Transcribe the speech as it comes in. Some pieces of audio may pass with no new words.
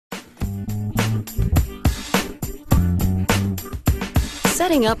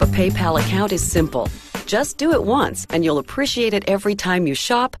Setting up a PayPal account is simple. Just do it once and you'll appreciate it every time you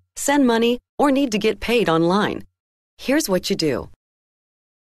shop, send money, or need to get paid online. Here's what you do.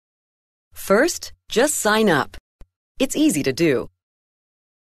 First, just sign up. It's easy to do.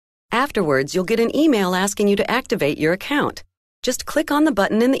 Afterwards, you'll get an email asking you to activate your account. Just click on the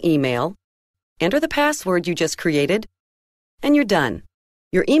button in the email, enter the password you just created, and you're done.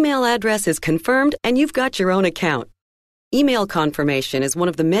 Your email address is confirmed and you've got your own account. Email confirmation is one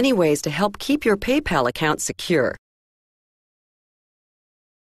of the many ways to help keep your PayPal account secure.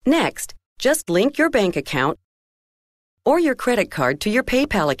 Next, just link your bank account or your credit card to your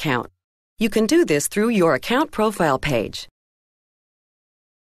PayPal account. You can do this through your account profile page.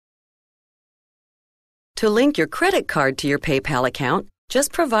 To link your credit card to your PayPal account,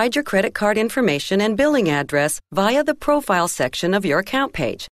 just provide your credit card information and billing address via the profile section of your account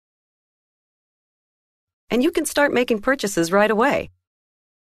page. And you can start making purchases right away.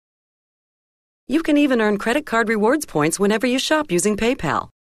 You can even earn credit card rewards points whenever you shop using PayPal.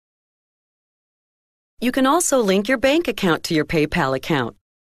 You can also link your bank account to your PayPal account.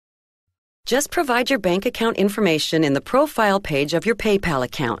 Just provide your bank account information in the profile page of your PayPal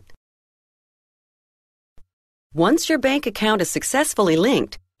account. Once your bank account is successfully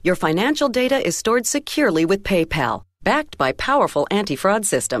linked, your financial data is stored securely with PayPal, backed by powerful anti-fraud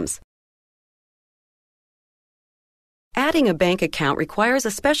systems. Adding a bank account requires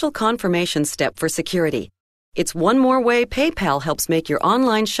a special confirmation step for security. It's one more way PayPal helps make your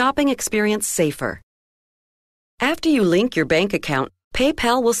online shopping experience safer. After you link your bank account,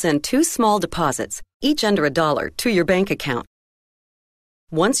 PayPal will send 2 small deposits, each under $1, to your bank account.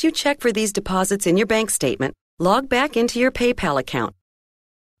 Once you check for these deposits in your bank statement, log back into your PayPal account,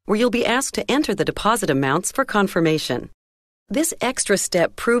 where you'll be asked to enter the deposit amounts for confirmation. This extra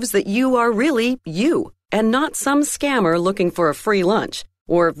step proves that you are really you, and not some scammer looking for a free lunch,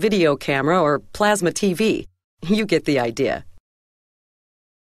 or video camera, or plasma TV. You get the idea.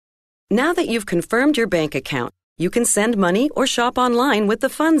 Now that you've confirmed your bank account, you can send money or shop online with the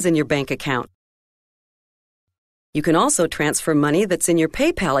funds in your bank account. You can also transfer money that's in your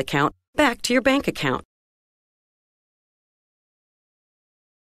PayPal account back to your bank account.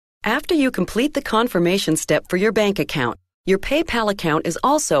 After you complete the confirmation step for your bank account, your PayPal account is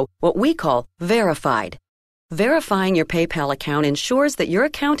also what we call verified. Verifying your PayPal account ensures that your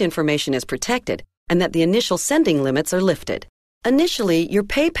account information is protected and that the initial sending limits are lifted. Initially, your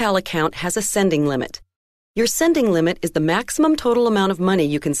PayPal account has a sending limit. Your sending limit is the maximum total amount of money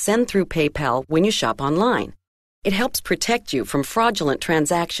you can send through PayPal when you shop online. It helps protect you from fraudulent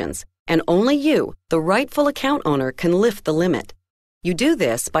transactions, and only you, the rightful account owner, can lift the limit. You do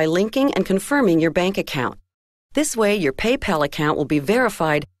this by linking and confirming your bank account. This way, your PayPal account will be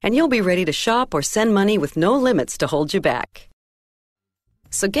verified and you'll be ready to shop or send money with no limits to hold you back.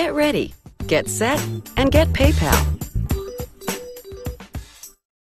 So get ready, get set, and get PayPal.